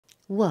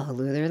Well,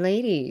 hello there,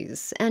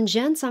 ladies and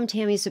gents. I'm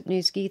Tammy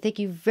Sapnewski. Thank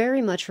you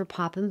very much for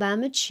popping by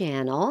my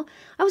channel.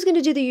 I was going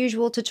to do the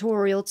usual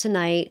tutorial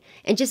tonight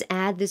and just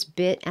add this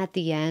bit at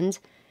the end,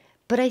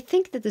 but I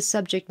think that the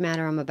subject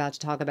matter I'm about to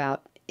talk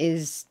about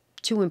is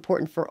too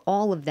important for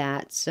all of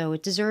that, so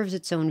it deserves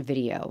its own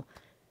video.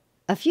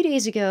 A few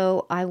days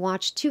ago, I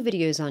watched two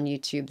videos on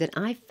YouTube that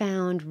I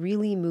found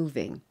really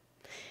moving.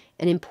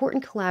 An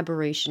important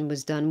collaboration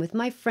was done with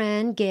my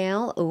friend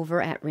Gail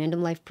over at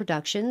Random Life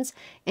Productions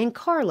and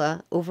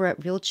Carla over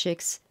at Real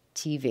Chicks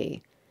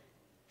TV.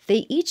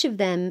 They each of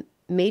them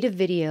made a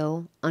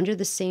video under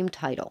the same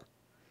title.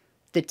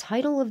 The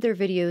title of their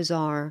videos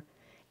are,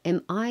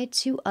 Am I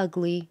Too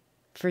Ugly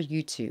for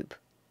YouTube?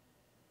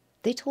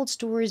 They told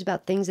stories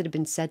about things that had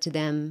been said to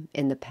them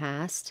in the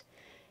past,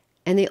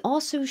 and they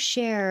also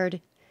shared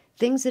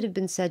things that have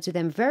been said to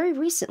them very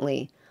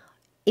recently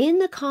in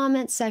the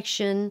comment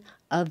section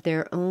of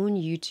their own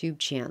YouTube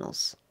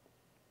channels.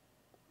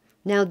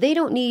 Now, they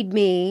don't need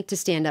me to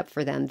stand up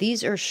for them.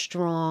 These are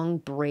strong,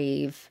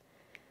 brave,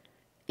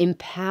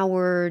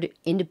 empowered,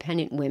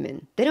 independent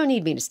women. They don't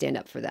need me to stand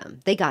up for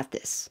them. They got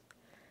this.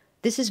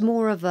 This is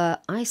more of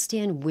a I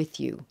stand with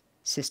you,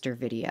 sister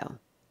video.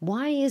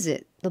 Why is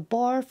it the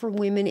bar for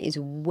women is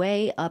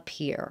way up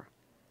here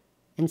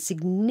and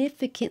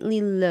significantly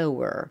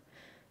lower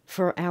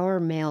for our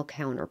male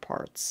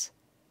counterparts?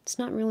 It's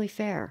not really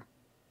fair.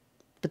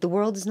 But the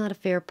world is not a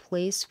fair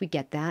place. We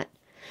get that.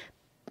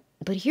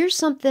 But here's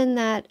something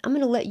that I'm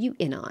going to let you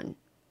in on.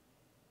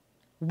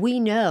 We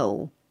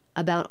know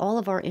about all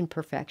of our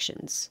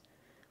imperfections.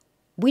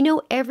 We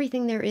know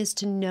everything there is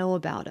to know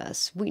about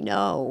us. We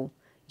know.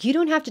 You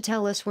don't have to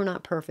tell us we're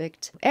not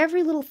perfect.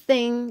 Every little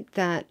thing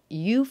that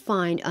you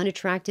find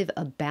unattractive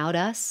about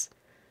us,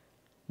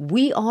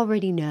 we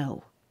already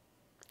know.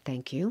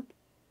 Thank you.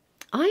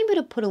 I'm going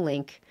to put a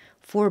link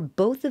for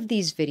both of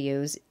these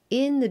videos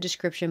in the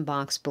description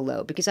box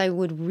below, because I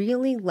would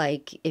really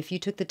like if you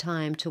took the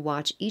time to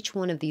watch each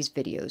one of these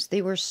videos.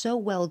 They were so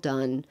well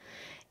done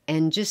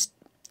and just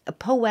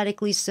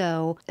poetically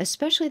so,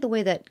 especially the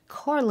way that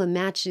Carla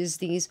matches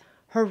these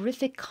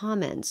horrific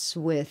comments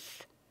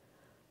with,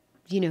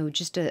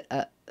 just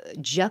a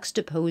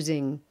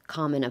juxtaposing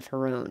comment of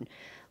her own.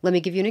 Let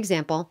me give you an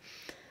example.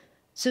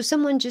 So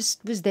someone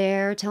just was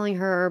there telling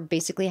her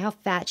basically how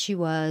fat she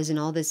was and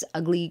all this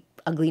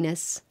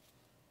ugliness.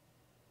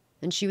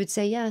 And she would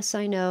say, yes,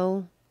 I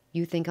know,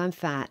 you think I'm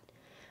fat,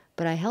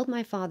 but I held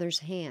my father's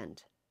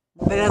hand.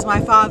 But as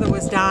my father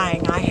was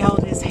dying, I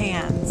held his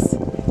hands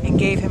and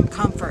gave him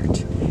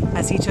comfort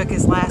as he took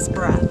his last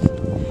breath.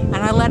 And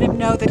I let him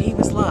know that he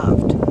was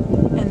loved.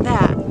 And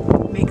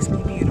that makes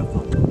me beautiful.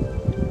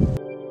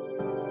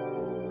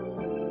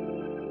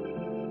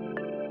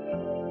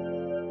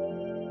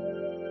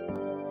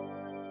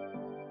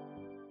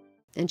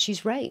 And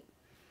she's right.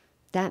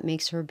 That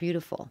makes her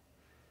beautiful.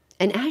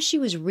 And as she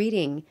was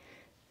reading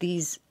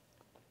these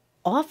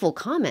awful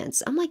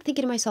comments, I'm like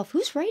thinking to myself,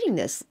 who's writing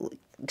this?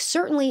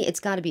 Certainly it's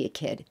got to be a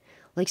kid,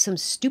 like some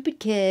stupid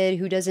kid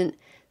who doesn't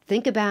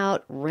think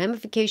about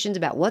ramifications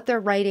about what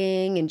they're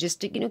writing and just,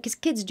 because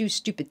kids do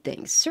stupid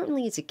things.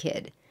 Certainly it's a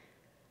kid.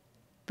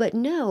 But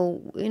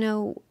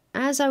no,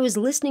 as I was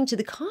listening to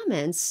the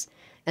comments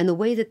and the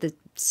way that the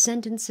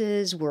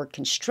sentences were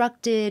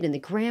constructed and the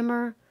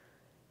grammar,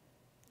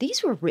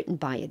 these were written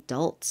by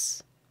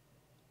adults.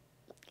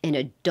 An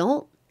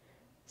adult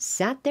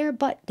sat their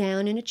butt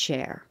down in a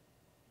chair,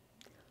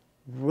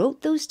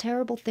 wrote those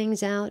terrible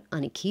things out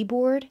on a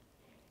keyboard,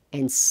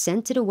 and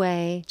sent it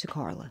away to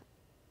Carla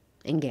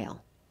and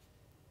Gail.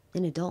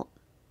 An adult.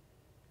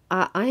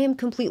 I am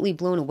completely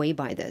blown away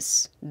by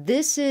this.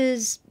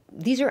 These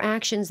are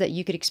actions that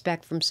you could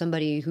expect from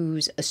somebody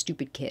who's a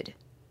stupid kid.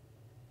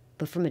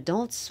 But from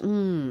adults,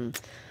 no,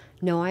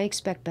 I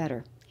expect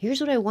better. Here's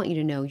what I want you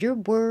to know. Your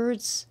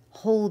words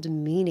hold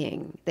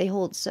meaning. They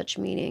hold such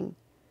meaning.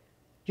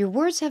 Your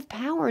words have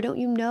power, don't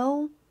you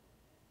know?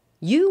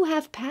 You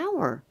have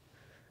power.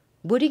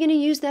 What are you going to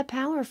use that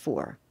power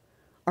for?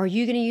 Are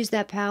you going to use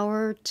that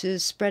power to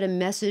spread a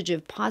message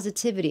of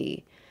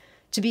positivity,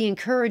 to be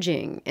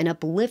encouraging and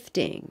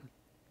uplifting?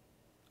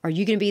 Are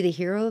you going to be the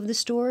hero of the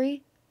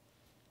story?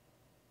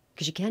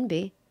 Because you can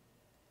be.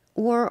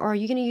 Or are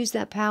you going to use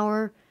that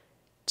power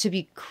to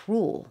be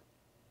cruel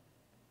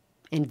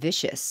and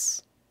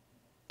vicious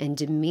and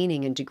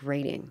demeaning and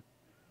degrading?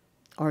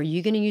 Or are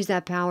you going to use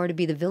that power to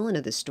be the villain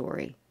of the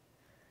story?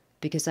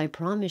 Because I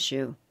promise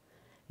you,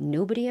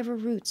 nobody ever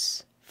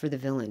roots for the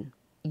villain.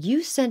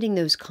 You sending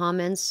those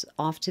comments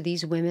off to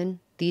these women,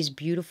 these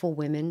beautiful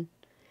women,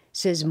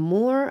 says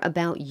more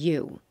about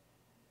you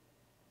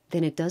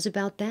than it does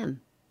about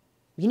them.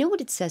 You know what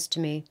it says to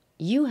me?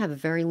 You have a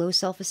very low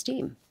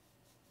self-esteem,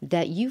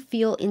 that you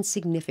feel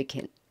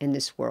insignificant in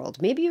this world.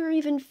 Maybe you're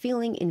even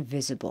feeling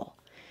invisible,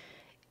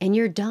 and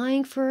you're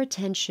dying for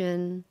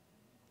attention.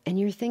 And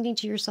you're thinking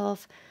to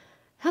yourself,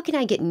 how can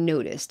I get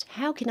noticed?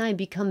 How can I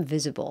become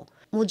visible?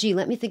 Well, gee,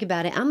 let me think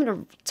about it. I'm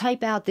going to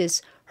type out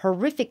this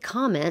horrific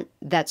comment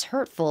that's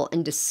hurtful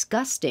and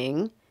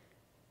disgusting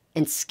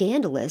and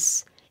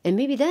scandalous, and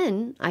maybe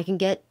then I can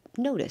get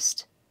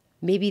noticed.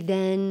 Maybe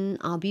then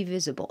I'll be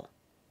visible.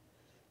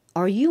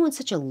 Are you in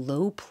such a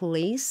low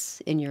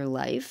place in your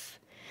life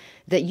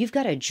that you've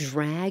got to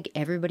drag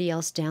everybody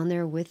else down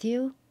there with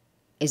you?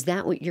 Is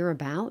that what you're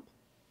about?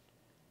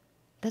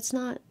 That's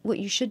not what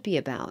you should be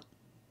about.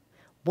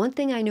 One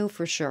thing I know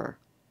for sure,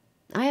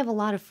 I have a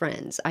lot of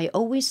friends. I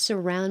always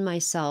surround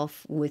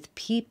myself with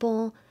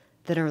people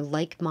that are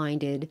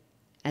like-minded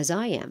as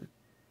I am.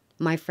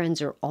 My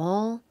friends are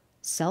all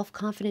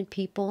self-confident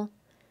people,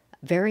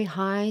 very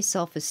high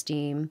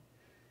self-esteem.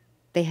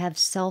 They have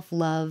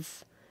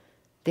self-love.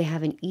 They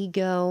have an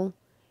ego.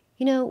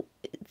 You know,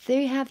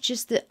 they have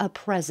just a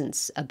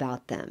presence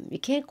about them. You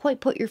can't quite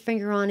put your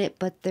finger on it,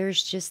 but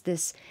there's just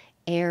this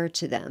air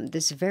to them,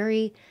 this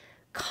very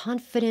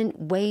confident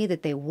way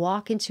that they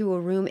walk into a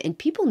room, and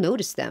people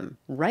notice them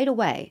right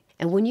away.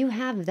 And when you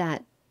have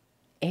that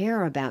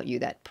air about you,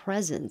 that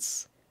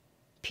presence,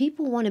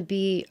 people want to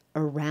be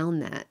around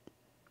that.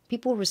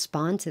 People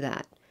respond to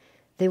that.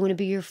 They want to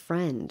be your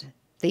friend.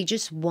 They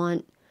just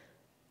want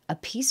a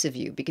piece of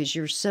you because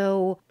you're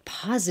so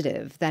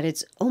positive that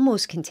it's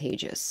almost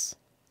contagious.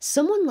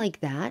 Someone like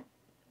that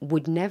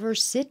would never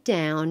sit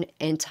down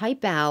and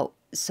type out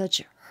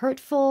such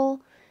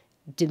hurtful,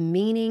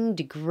 demeaning,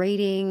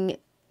 degrading,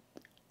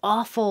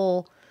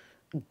 awful,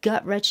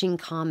 gut-wrenching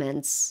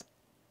comments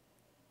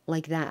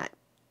like that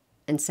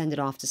and send it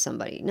off to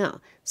somebody.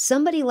 No,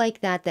 somebody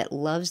like that that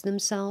loves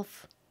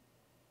themselves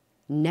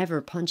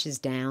never punches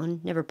down,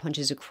 never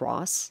punches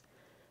across,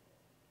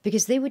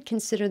 because they would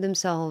consider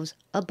themselves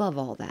above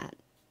all that.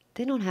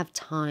 They don't have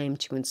time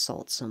to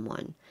insult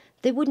someone.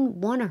 They wouldn't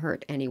want to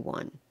hurt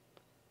anyone.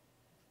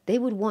 They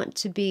would want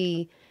to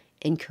be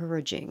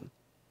encouraging.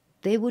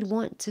 They would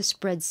want to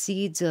spread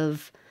seeds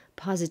of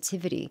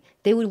positivity.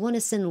 They would want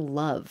to send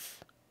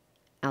love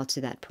out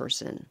to that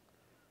person.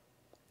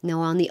 Now,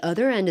 on the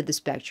other end of the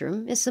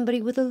spectrum is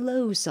somebody with a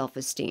low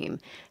self-esteem.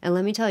 And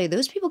let me tell you,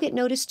 those people get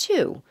noticed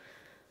too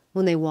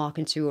when they walk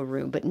into a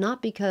room, but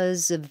not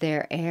because of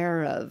their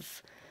air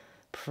of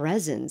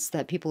presence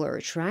that people are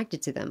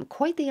attracted to them.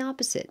 Quite the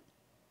opposite.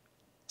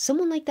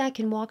 Someone like that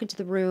can walk into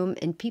the room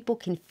and people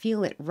can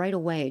feel it right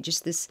away,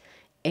 just this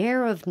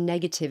air of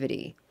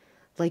negativity.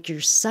 Like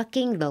you're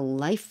sucking the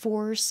life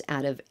force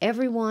out of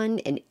everyone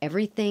and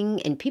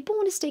everything, and people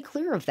want to stay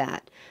clear of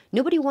that.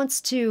 Nobody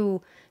wants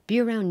to be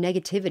around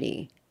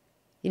negativity,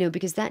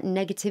 because that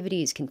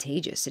negativity is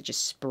contagious. It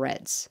just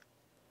spreads.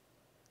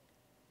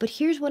 But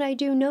here's what I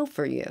do know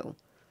for you.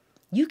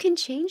 You can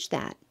change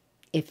that.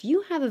 If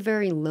you have a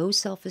very low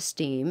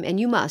self-esteem, and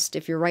you must,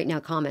 if you're writing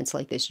out comments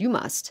like this, you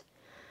must,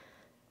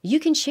 you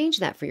can change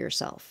that for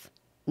yourself.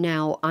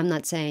 Now, I'm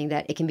not saying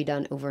that it can be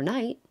done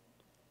overnight,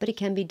 but it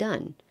can be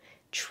done.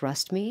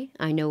 Trust me,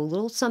 I know a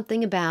little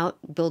something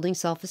about building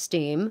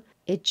self-esteem.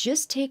 It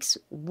just takes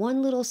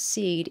one little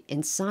seed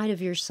inside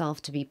of yourself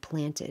to be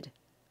planted.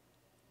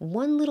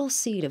 One little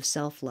seed of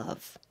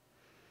self-love.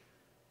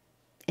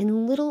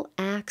 And little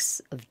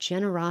acts of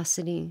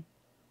generosity,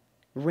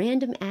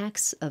 random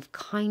acts of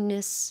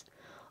kindness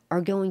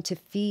are going to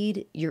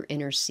feed your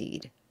inner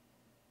seed.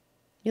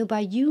 By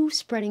you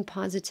spreading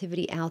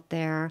positivity out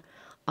there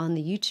on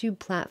the YouTube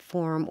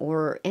platform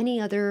or any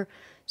other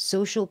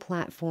social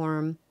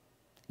platform,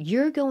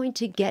 you're going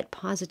to get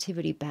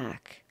positivity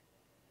back.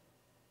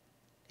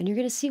 And you're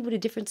going to see what a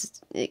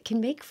difference it can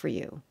make for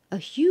you. A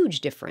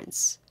huge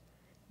difference.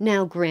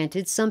 Now,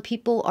 granted, some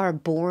people are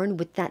born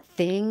with that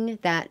thing,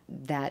 that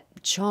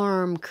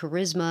charm,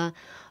 charisma.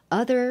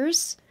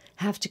 Others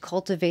have to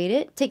cultivate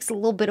it. It takes a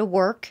little bit of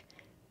work,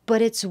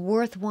 but it's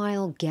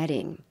worthwhile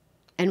getting.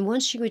 And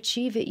once you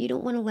achieve it, you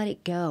don't want to let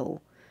it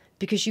go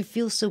because you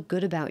feel so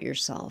good about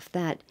yourself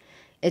that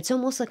it's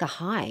almost like a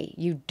high.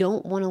 You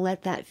don't want to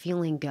let that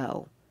feeling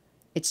go.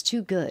 It's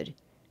too good.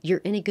 You're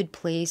in a good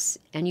place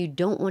and you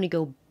don't want to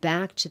go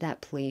back to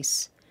that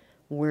place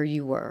where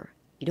you were.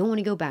 You don't want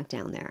to go back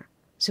down there.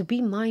 So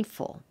be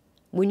mindful.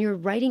 When you're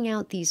writing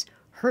out these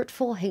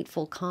hurtful,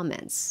 hateful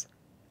comments,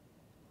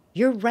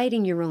 you're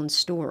writing your own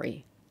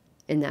story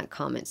in that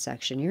comment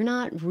section. You're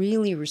not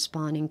really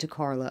responding to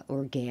Carla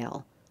or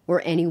Gail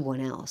or anyone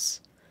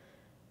else.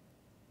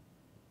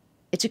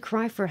 It's a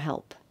cry for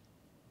help.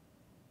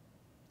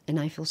 And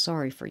I feel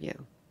sorry for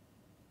you.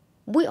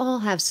 We all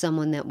have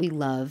someone that we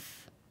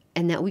love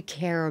and that we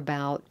care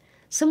about,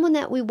 someone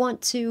that we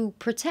want to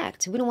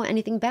protect. We don't want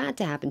anything bad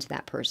to happen to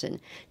that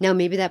person. Now,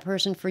 maybe that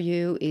person for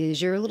you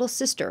is your little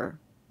sister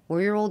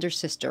or your older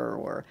sister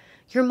or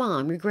your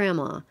mom, your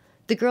grandma,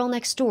 the girl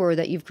next door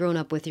that you've grown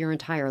up with your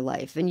entire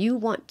life, and you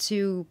want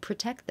to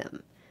protect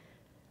them.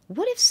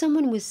 What if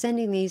someone was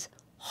sending these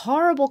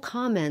horrible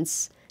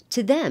comments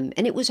to them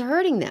and it was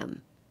hurting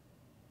them?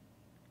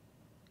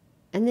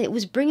 And it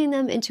was bringing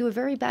them into a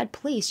very bad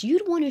place.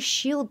 You'd want to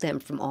shield them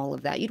from all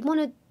of that. You'd want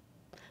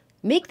to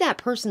make that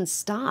person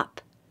stop.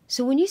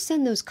 So when you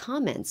send those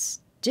comments,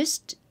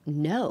 just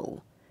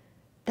know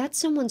that's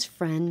someone's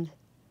friend.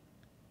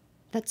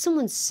 That's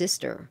someone's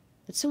sister.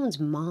 That's someone's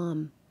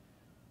mom.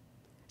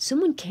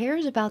 Someone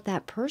cares about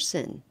that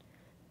person.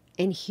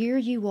 And here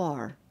you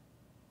are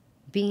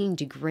being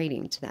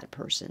degrading to that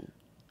person.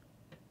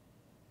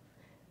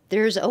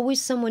 There's always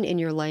someone in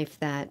your life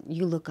that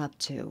you look up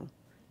to.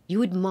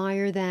 You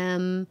admire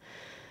them.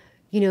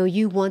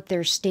 You want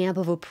their stamp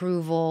of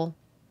approval.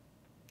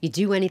 You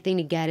do anything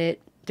to get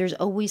it. There's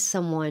always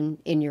someone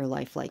in your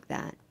life like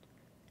that.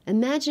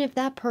 Imagine if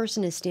that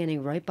person is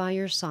standing right by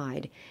your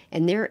side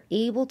and they're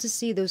able to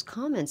see those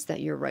comments that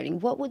you're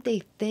writing. What would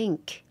they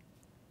think?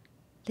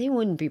 They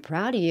wouldn't be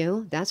proud of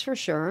you, that's for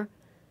sure.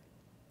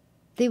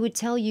 They would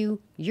tell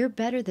you, you're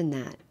better than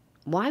that.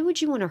 Why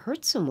would you want to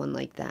hurt someone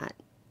like that?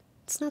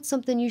 It's not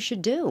something you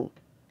should do.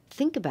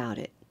 Think about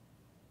it.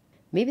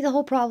 Maybe the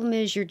whole problem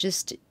is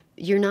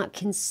you're not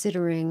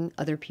considering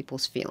other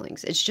people's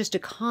feelings. It's just a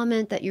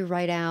comment that you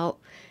write out,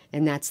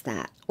 and that's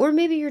that. Or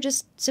maybe you're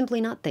just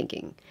simply not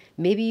thinking.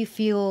 Maybe you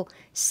feel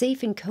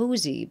safe and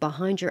cozy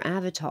behind your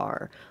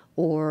avatar,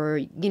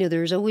 or,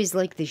 there's always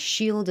like the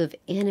shield of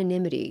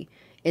anonymity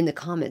in the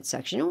comment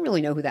section. You don't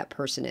really know who that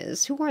person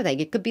is. Who are they?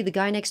 It could be the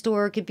guy next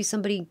door. It could be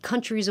somebody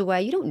countries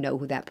away. You don't know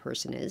who that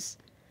person is.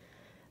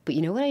 But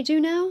you know what I do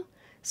know?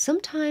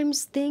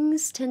 Sometimes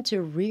things tend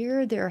to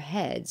rear their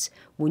heads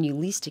when you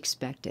least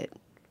expect it.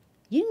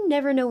 You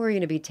never know where you're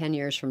going to be 10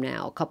 years from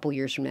now, a couple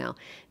years from now.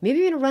 Maybe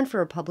you're going to run for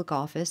a public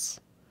office.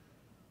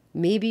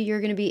 Maybe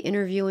you're going to be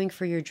interviewing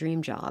for your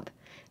dream job.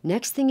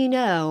 Next thing you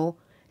know,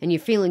 and you're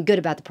feeling good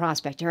about the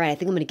prospect. All right, I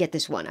think I'm going to get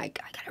this one. I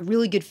got a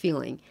really good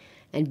feeling.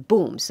 And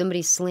boom,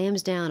 somebody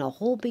slams down a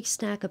whole big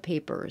stack of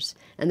papers.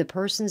 And the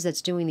person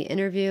that's doing the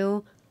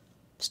interview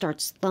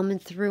starts thumbing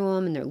through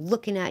them, and they're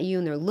looking at you,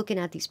 and they're looking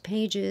at these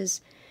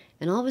pages.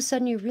 And all of a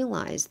sudden you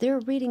realize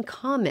they're reading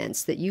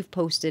comments that you've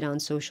posted on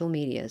social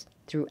media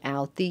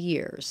throughout the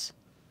years.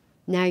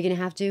 Now you're going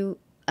to have to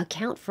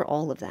account for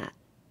all of that.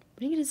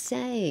 What are you going to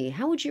say?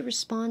 How would you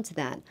respond to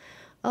that?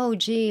 Oh,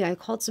 gee, I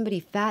called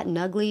somebody fat and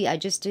ugly. I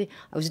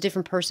was a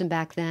different person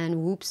back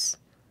then. Whoops.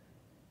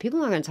 People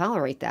aren't going to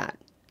tolerate that.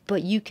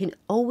 But you can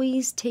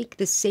always take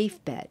the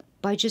safe bet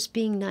by just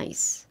being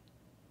nice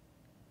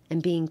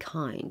and being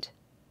kind.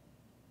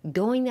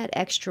 Going that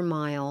extra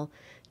mile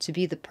to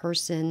be the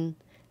person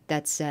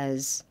that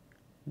says,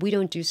 we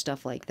don't do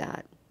stuff like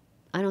that.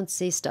 I don't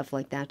say stuff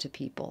like that to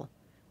people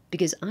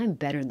because I'm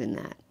better than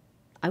that.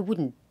 I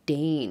wouldn't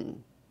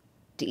deign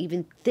to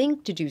even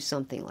think to do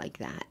something like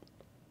that.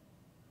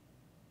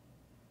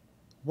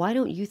 Why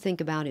don't you think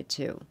about it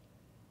too?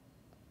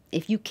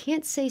 If you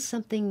can't say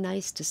something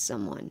nice to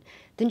someone,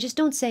 then just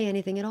don't say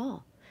anything at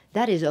all.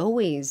 That is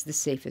always the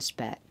safest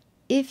bet.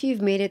 If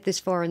you've made it this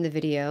far in the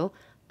video,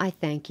 I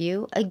thank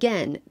you.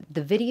 Again,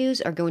 the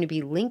videos are going to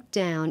be linked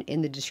down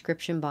in the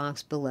description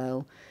box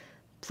below.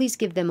 Please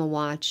give them a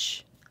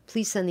watch.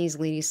 Please send these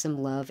ladies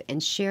some love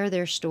and share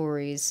their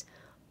stories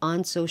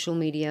on social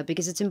media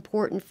because it's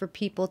important for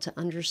people to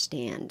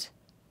understand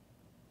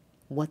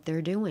what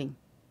they're doing.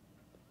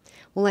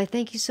 Well, I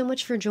thank you so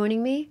much for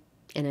joining me,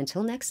 and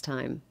until next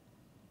time,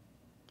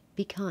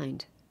 be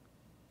kind.